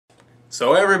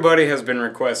So everybody has been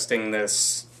requesting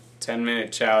this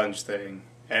 10-minute challenge thing,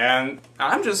 and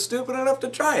I'm just stupid enough to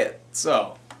try it.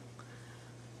 So,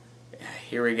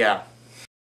 here we go.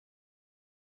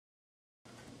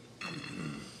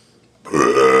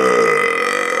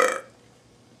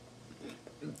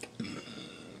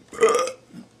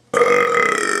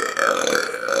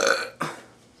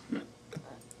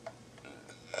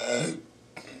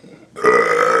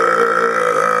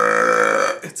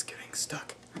 It's getting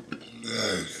stuck.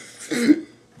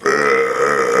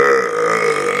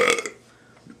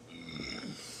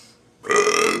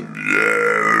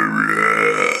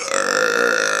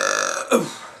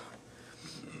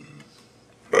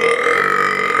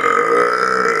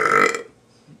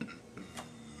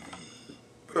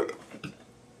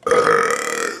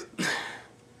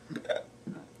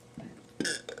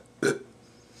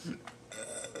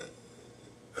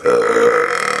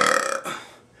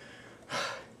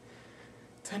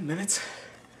 Minutes.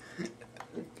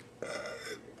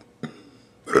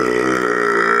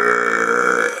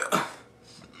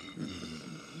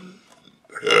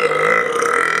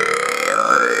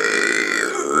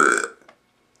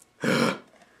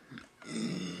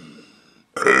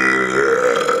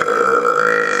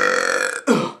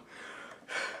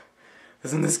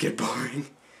 Doesn't this get boring?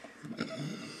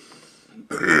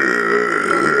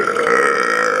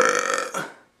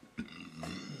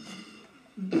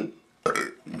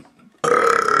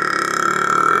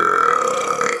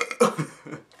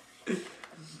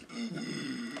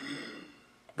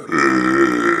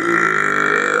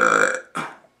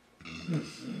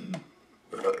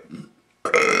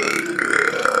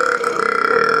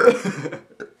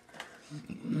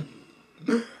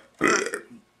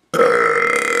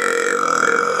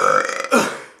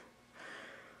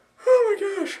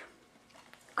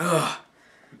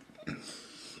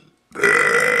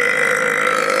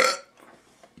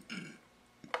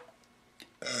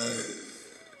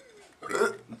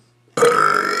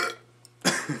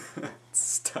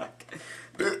 Stuck.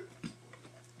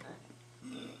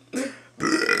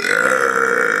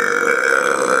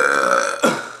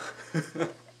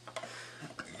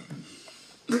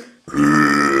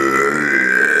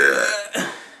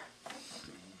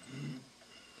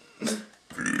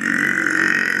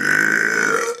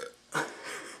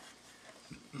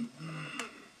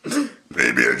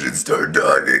 Maybe I should start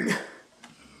talking.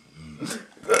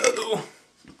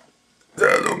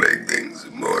 That'll make things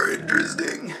more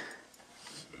interesting.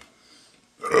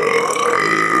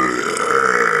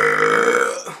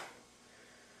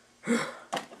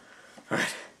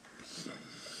 Alright.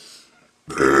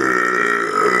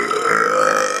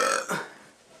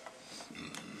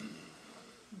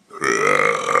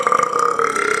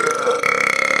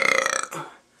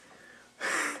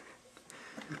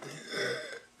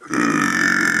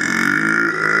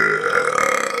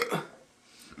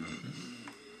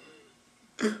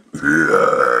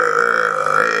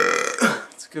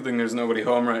 It's a good thing there's nobody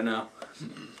home right now.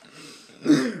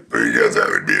 Because I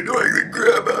would be annoying the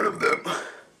crap out of them.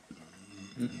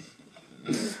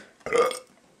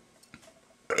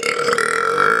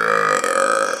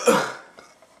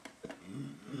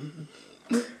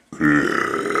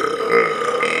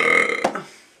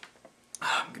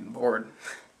 I'm getting bored.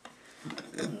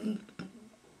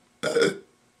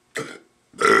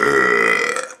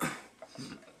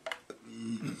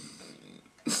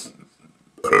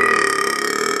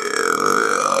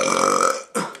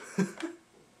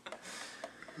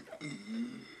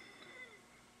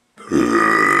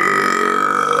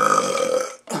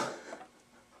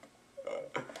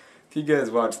 If you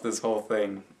guys watch this whole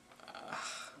thing, oh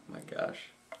my gosh,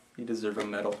 you deserve a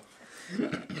medal. I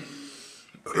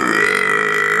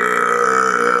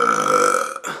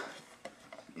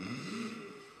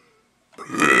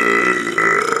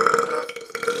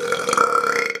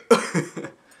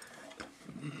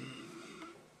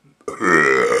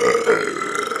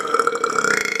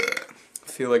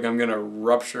feel like I'm gonna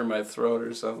rupture my throat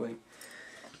or something.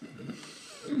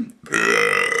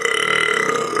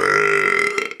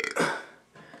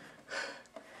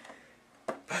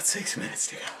 About 6 minutes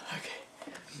to go. Okay.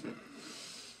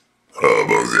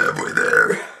 Almost halfway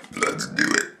there. Let's do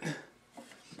it.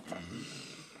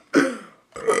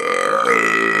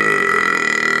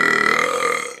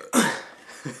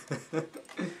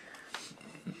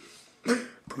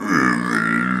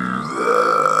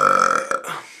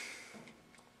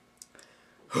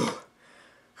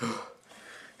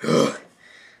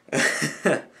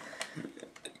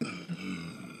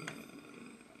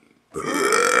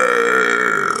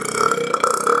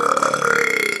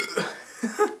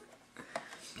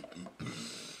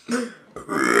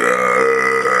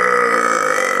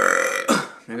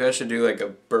 Maybe I should do like a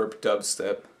burp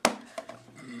dubstep.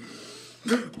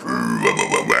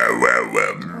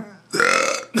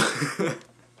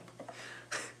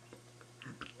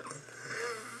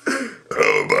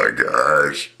 Oh my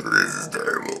gosh, this is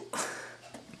terrible.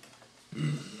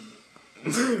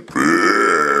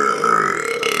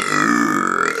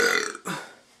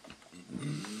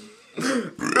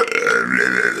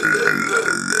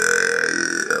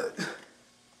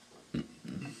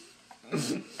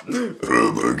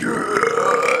 Oh my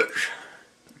gosh.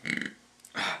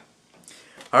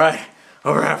 Alright,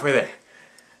 over halfway there.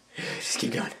 Just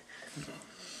keep going.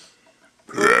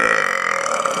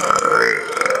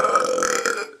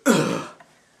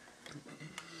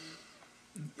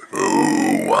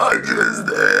 What is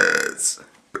this?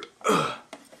 I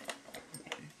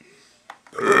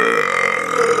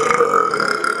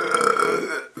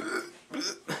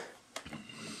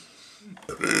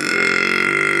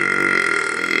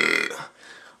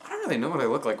don't really know what I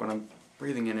look like when I'm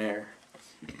breathing in air.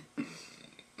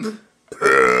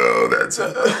 Oh, that's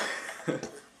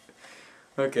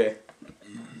Okay.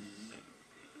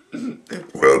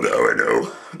 well, now I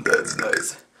know. That's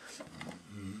nice.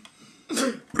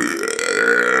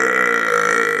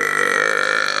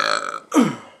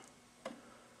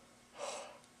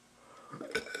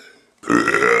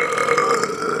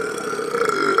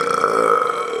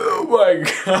 Oh my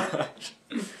gosh.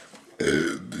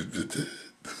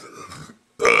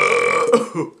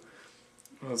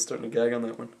 I was starting to gag on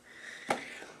that one.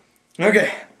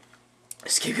 Okay.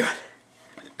 Just keep going.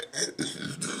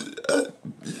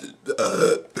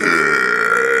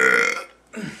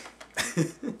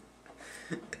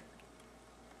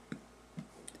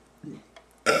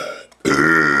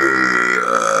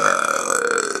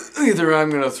 Either I'm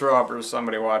gonna throw up or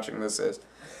somebody watching this is.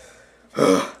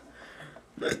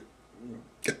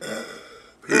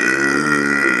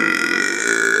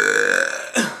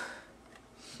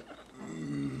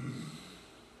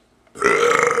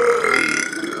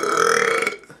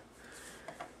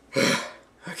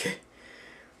 Okay.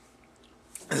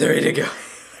 Is it ready to go?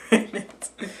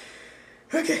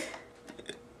 Okay.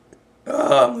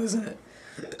 Oh, I'm losing it.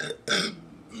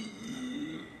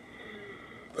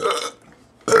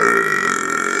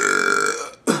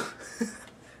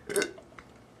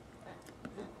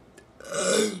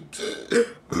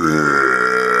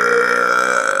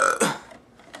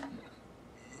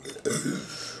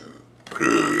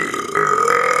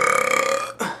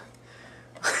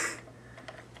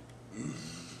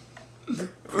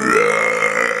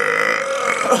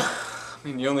 I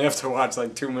mean, you only have to watch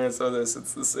like 2 minutes of this.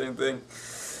 It's the same thing.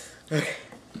 Okay.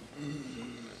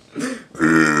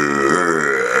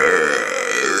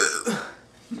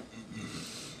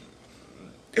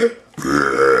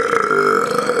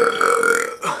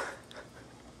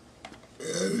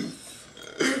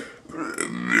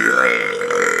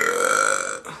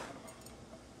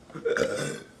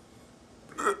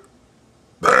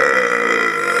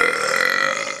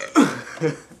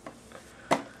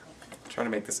 Trying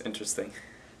to make this interesting.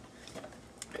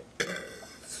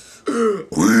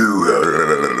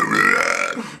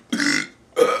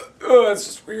 Oh, that's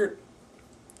just weird.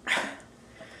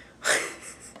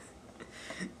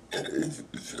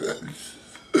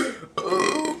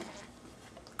 Oh,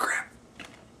 crap.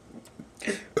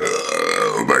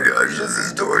 Oh my gosh, this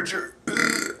is torture.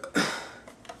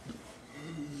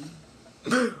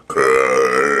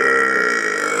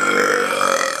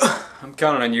 I'm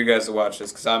counting on you guys to watch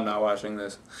this because I'm not watching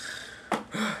this.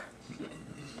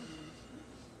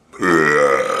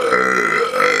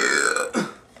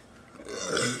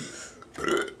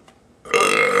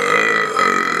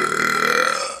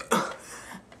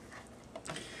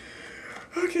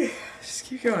 Okay, just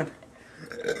keep going.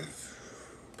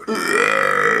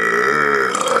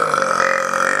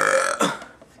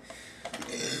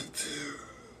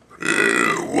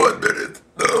 1 minute,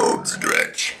 the home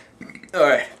stretch.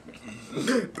 Alright.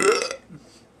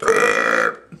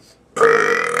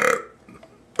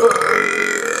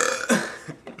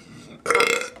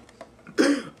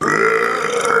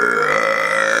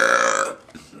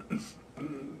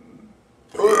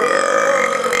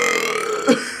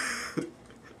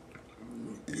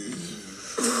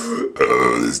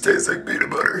 Oh, this tastes like peanut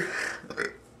butter.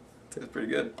 Tastes pretty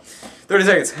good. 30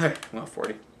 seconds. Alright, well,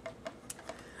 40.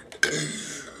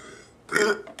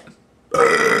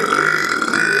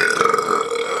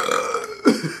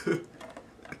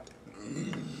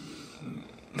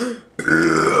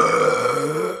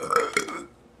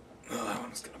 Oh, that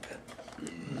one's gonna bit.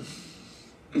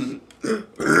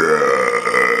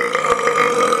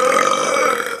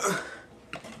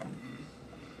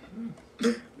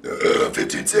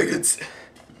 15 seconds.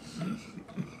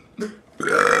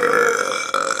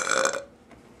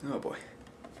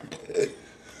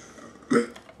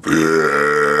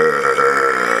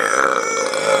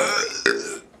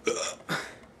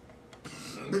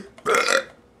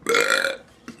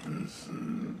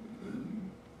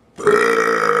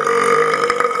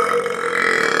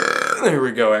 There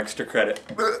we go, extra credit.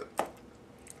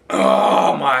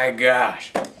 Oh my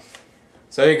gosh.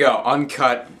 So there you go,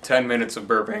 uncut 10 minutes of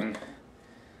burping.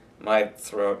 My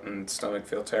throat and stomach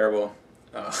feel terrible.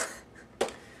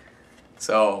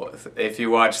 So if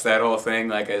you watch that whole thing,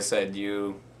 like I said,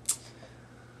 you're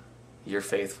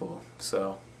faithful.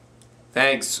 So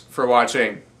thanks for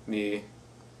watching me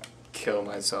kill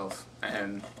myself,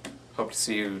 and hope to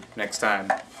see you next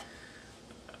time.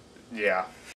 Yeah.